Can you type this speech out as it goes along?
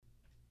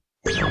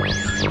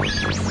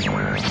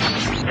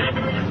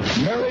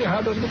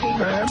We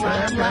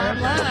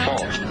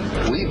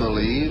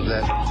believe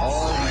that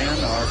all men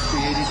are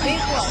created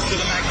equal. To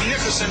the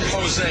magnificent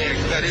mosaic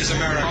that is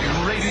America.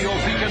 From radio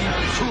beacon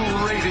to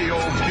radio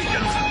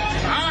beacon.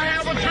 I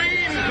have a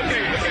dream.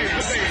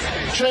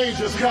 Change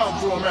has come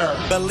to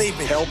America. Believe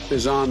it. Help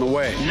is on the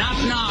way. Knock,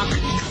 knock.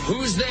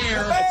 Who's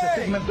there? It's a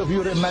figment of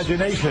your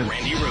imagination.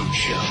 Randi Rhodes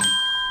Show.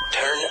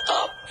 Turn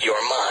up your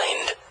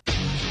mind.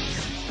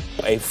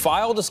 A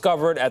file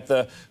discovered at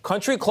the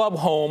country club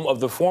home of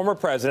the former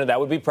president, that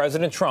would be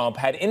President Trump,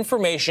 had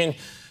information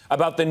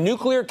about the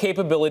nuclear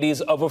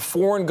capabilities of a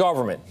foreign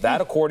government.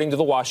 That, according to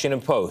the Washington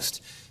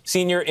Post.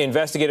 Senior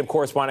investigative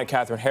correspondent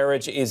Catherine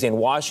Herridge is in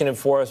Washington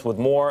for us with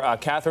more.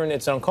 Catherine,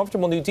 it's an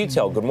uncomfortable new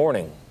detail. Good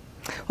morning.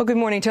 Well, good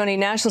morning, Tony.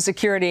 National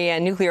security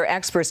and nuclear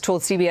experts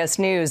told CBS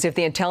News if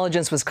the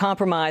intelligence was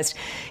compromised,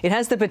 it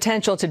has the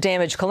potential to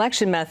damage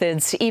collection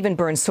methods, even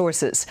burn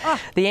sources.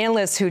 The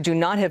analysts who do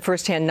not have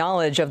firsthand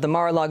knowledge of the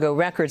Mar-a-Lago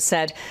records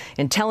said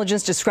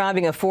intelligence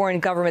describing a foreign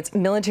government's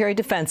military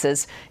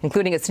defenses,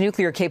 including its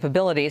nuclear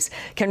capabilities,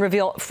 can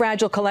reveal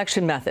fragile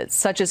collection methods,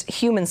 such as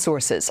human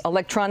sources,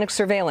 electronic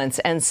surveillance,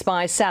 and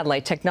spy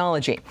satellite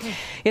technology.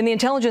 In the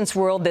intelligence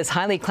world, this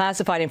highly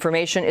classified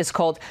information is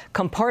called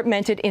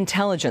compartmented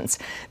intelligence,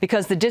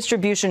 because the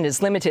distribution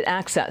is limited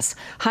access,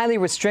 highly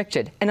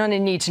restricted, and on a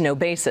need-to-know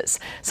basis,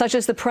 such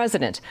as the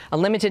president, a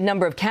limited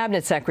number of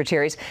cabinet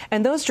secretaries,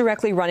 and those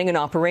directly running an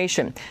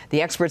operation. The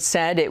experts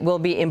said it will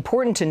be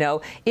important to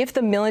know if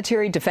the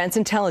military defense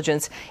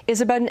intelligence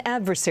is about an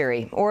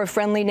adversary or a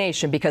friendly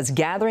nation, because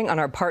gathering on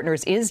our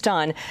partners is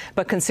done,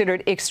 but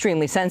considered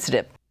extremely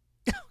sensitive.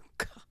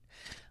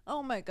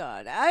 Oh, my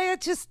God. I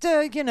just,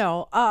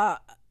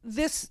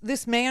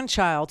 this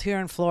man-child here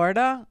in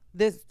Florida,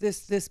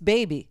 this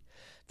baby,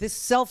 this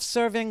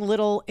self-serving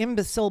little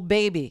imbecile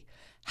baby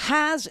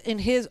had in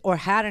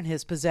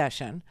his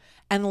possession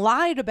and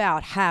lied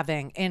about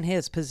having in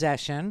his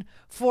possession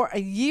for a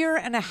year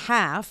and a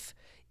half,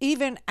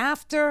 even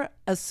after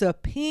a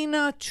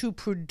subpoena to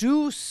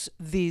produce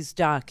these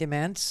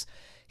documents.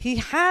 He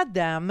had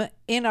them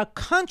in a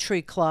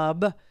country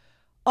club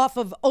off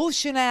of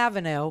Ocean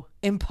Avenue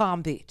in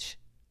Palm Beach,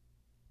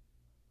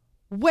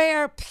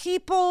 where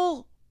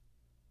people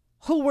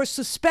who were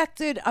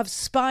suspected of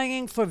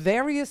spying for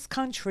various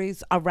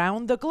countries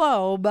around the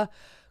globe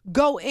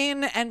go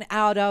in and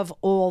out of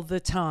all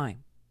the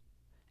time.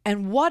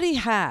 And what he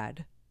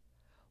had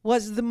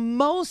was the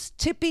most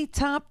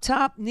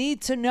tippy-top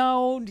need to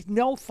know,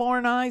 no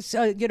foreign eyes,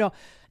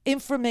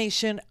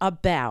 information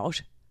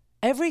about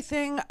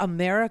everything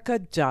America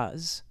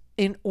does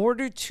in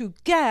order to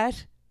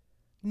get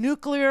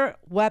nuclear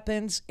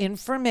weapons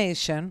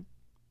information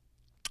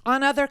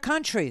on other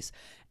countries.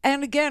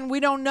 And again,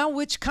 we don't know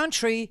which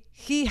country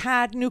he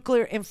had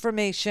nuclear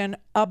information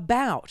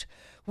about.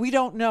 We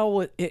don't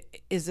know,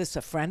 is this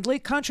a friendly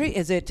country?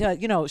 Is it,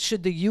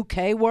 should the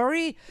UK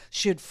worry?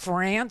 Should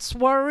France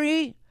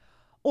worry?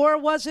 Or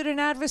was it an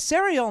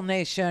adversarial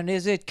nation?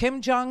 Is it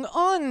Kim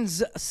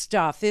Jong-un's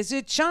stuff? Is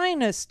it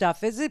China's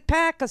stuff? Is it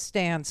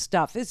Pakistan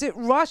stuff? Is it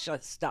Russia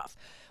stuff?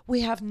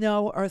 We have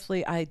no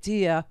earthly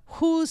idea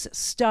whose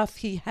stuff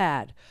he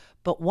had.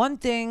 But one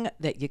thing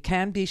that you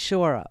can be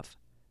sure of,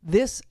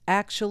 this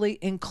actually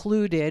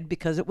included,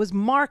 because it was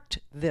marked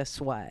this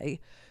way,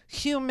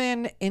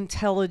 human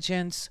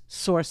intelligence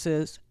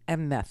sources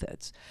and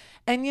methods.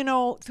 And,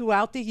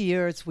 throughout the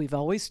years, we've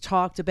always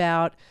talked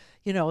about,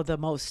 the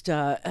most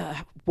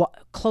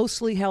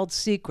closely held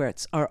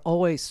secrets are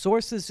always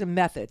sources and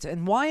methods.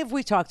 And why have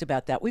we talked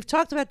about that? We've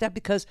talked about that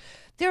because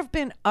there have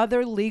been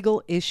other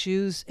legal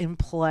issues in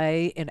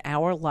play in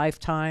our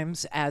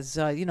lifetimes as,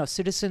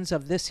 citizens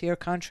of this here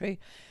country.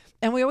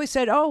 And we always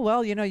said, oh,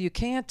 well, you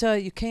can't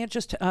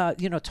just,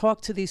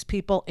 talk to these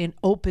people in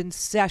open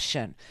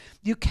session.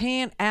 You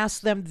can't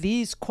ask them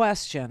these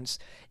questions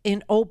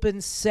in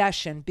open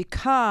session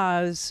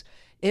because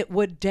it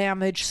would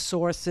damage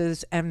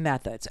sources and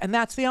methods. And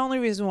that's the only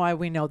reason why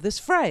we know this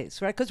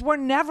phrase, right? Because we're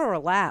never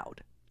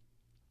allowed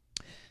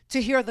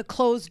to hear the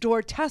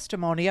closed-door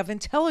testimony of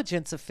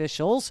intelligence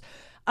officials.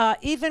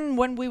 Even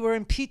when we were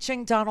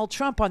impeaching Donald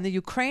Trump on the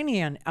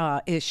Ukrainian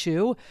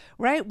issue,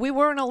 right? We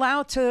weren't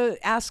allowed to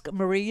ask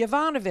Marie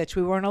Yovanovitch.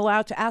 We weren't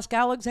allowed to ask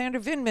Alexander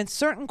Vindman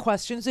certain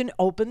questions in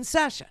open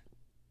session.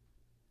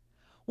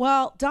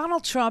 Well,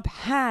 Donald Trump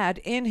had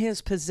in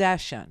his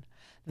possession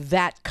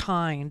that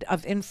kind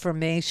of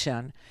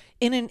information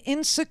in an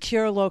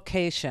insecure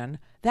location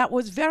that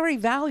was very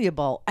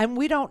valuable. And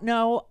we don't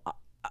know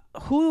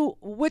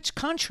which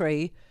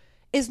country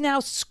is now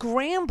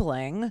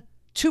scrambling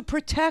to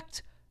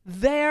protect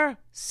their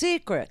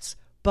secrets.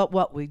 But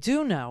what we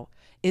do know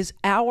is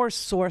our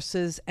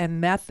sources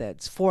and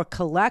methods for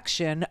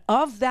collection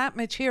of that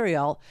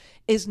material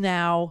is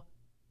now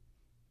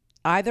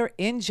either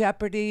in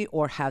jeopardy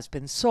or has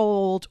been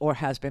sold or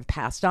has been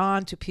passed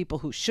on to people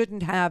who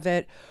shouldn't have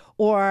it,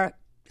 or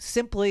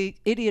simply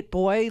idiot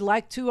boy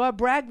liked to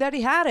brag that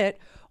he had it,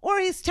 or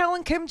he's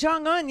telling Kim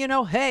Jong-un,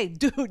 hey,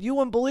 dude, you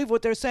wouldn't believe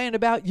what they're saying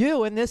about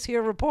you in this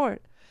here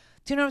report.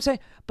 Do you know what I'm saying?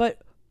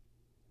 But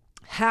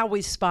how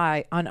we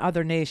spy on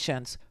other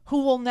nations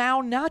who will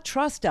now not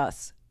trust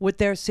us with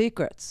their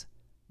secrets.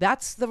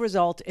 That's the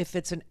result if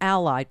it's an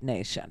allied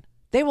nation.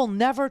 They will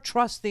never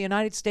trust the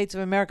United States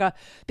of America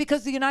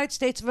because the United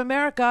States of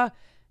America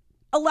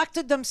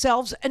elected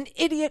themselves an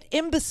idiot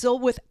imbecile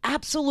with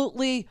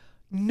absolutely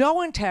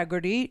no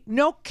integrity,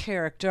 no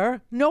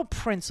character, no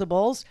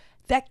principles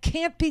that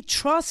can't be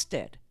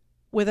trusted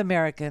with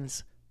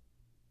Americans'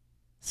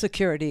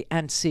 security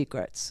and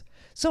secrets.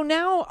 So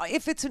now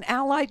if it's an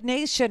allied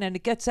nation and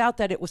it gets out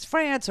that it was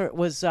France or it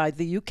was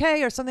the UK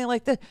or something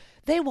like that,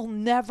 they will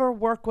never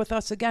work with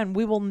us again.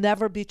 We will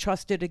never be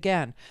trusted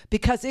again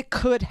because it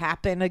could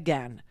happen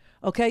again.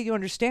 Okay, you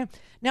understand?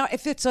 Now,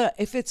 if it's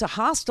a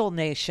hostile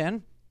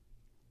nation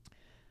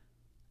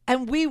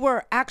and we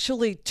were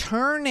actually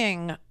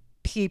turning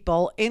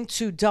people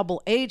into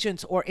double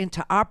agents or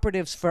into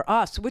operatives for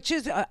us, which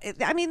is,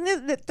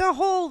 the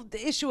whole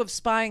issue of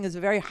spying is a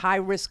very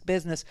high-risk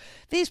business.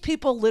 These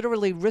people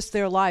literally risk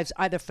their lives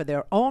either for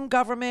their own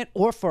government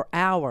or for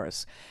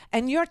ours.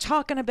 And you're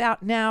talking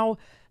about now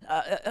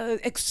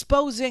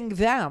exposing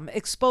them,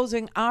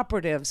 exposing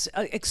operatives,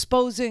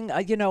 exposing,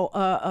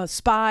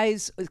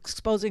 spies,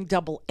 exposing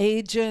double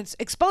agents,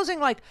 exposing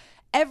like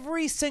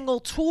every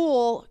single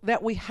tool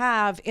that we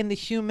have in the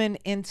human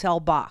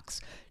intel box.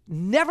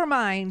 Never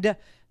mind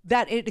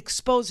that it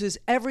exposes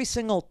every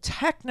single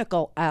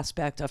technical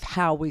aspect of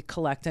how we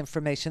collect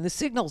information, the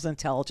signals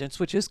intelligence,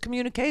 which is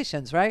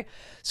communications, right?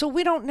 So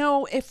we don't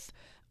know if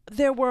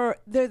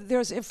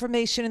there's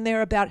information in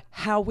there about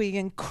how we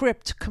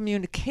encrypt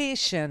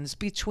communications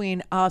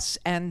between us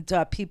and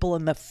people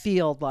in the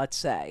field, let's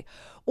say,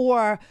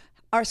 or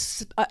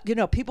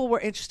people were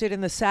interested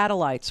in the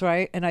satellites,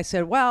 right? And I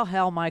said, well,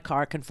 hell, my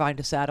car can find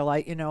a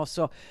satellite,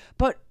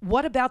 but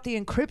what about the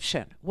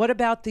encryption? What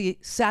about the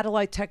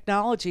satellite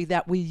technology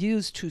that we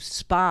use to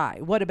spy?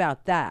 What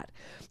about that?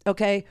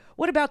 Okay.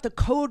 What about the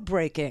code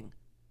breaking?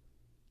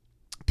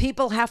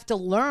 People have to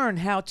learn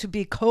how to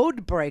be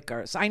code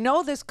breakers. I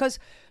know this because,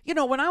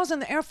 when I was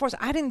in the Air Force,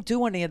 I didn't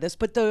do any of this,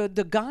 but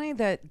the guy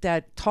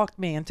that talked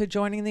me into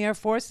joining the Air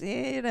Force,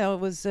 it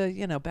was,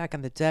 back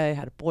in the day, I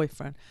had a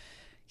boyfriend.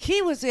 He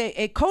was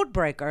a code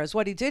breaker is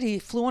what he did. He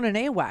flew in an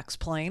AWACS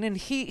plane, and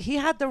he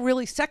had the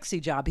really sexy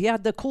job. He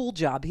had the cool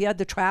job. He had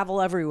the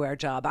travel everywhere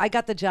job. I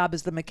got the job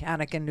as the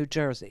mechanic in New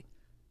Jersey.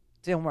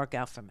 Didn't work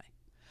out for me.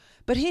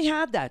 But he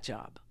had that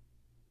job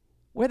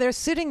where they're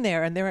sitting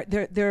there and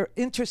they're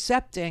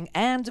intercepting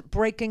and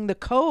breaking the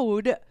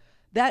code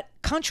that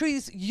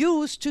countries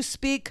use to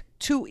speak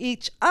to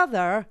each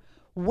other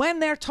when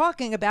they're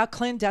talking about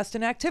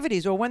clandestine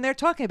activities or when they're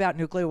talking about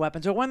nuclear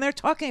weapons or when they're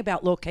talking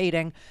about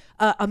locating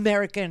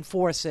American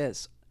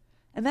forces.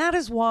 And that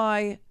is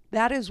why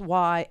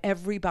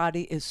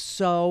everybody is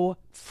so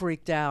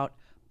freaked out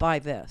by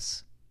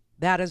this.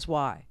 That is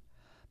why.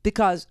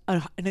 Because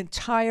an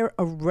entire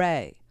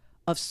array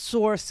of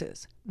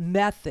sources,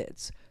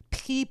 methods,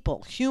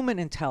 people, human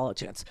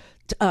intelligence,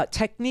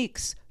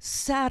 techniques,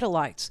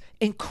 satellites,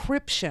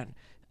 encryption,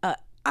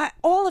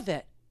 all of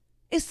it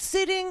is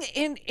sitting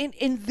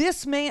in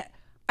this man.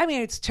 I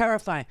mean, it's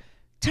terrifying.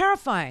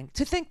 Terrifying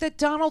to think that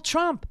Donald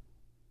Trump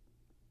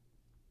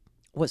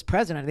was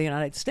president of the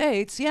United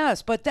States,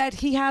 yes, but that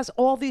he has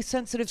all these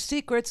sensitive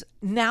secrets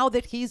now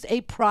that he's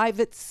a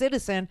private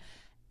citizen,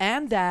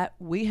 and that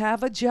we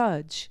have a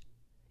judge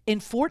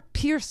in Fort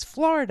Pierce,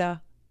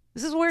 Florida.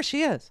 This is where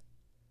she is.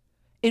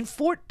 In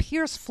Fort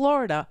Pierce,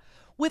 Florida,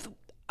 with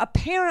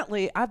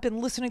apparently, I've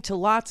been listening to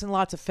lots and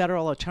lots of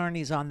federal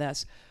attorneys on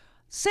this,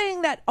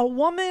 saying that a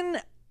woman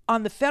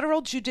on the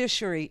federal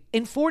judiciary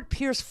in Fort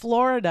Pierce,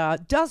 Florida,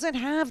 doesn't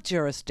have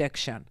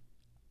jurisdiction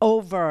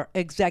over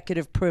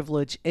executive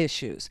privilege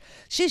issues.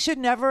 She should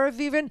never have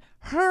even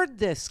heard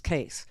this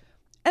case.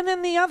 And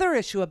then the other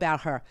issue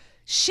about her,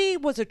 she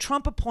was a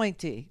Trump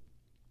appointee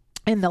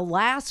in the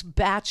last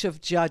batch of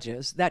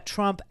judges that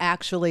Trump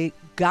actually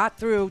got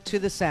through to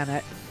the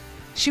Senate.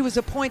 She was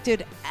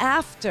appointed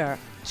after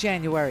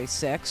January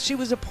 6th. She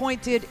was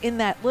appointed in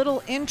that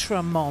little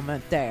interim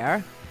moment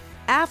there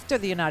after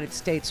the United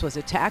States was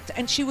attacked,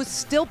 and she was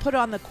still put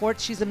on the court.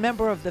 She's a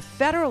member of the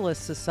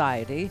Federalist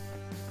Society,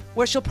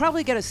 where she'll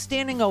probably get a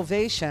standing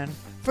ovation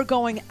for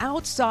going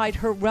outside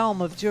her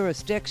realm of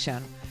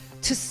jurisdiction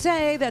to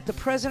say that the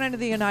President of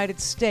the United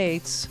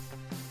States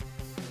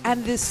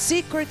and the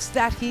secrets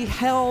that he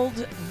held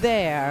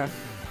there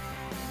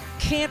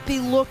can't be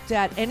looked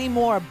at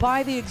anymore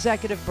by the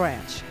executive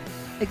branch.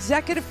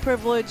 Executive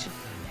privilege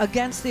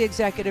against the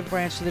executive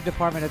branch of the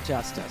Department of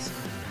Justice.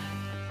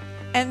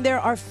 And there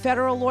are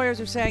federal lawyers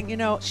who are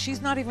saying,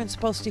 she's not even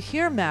supposed to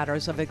hear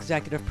matters of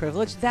executive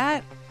privilege.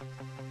 That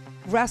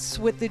rests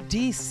with the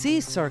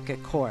D.C.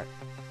 Circuit Court.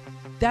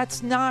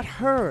 That's not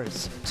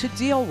hers to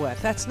deal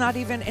with. That's not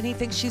even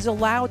anything she's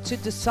allowed to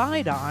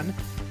decide on.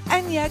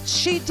 And yet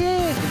she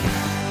did.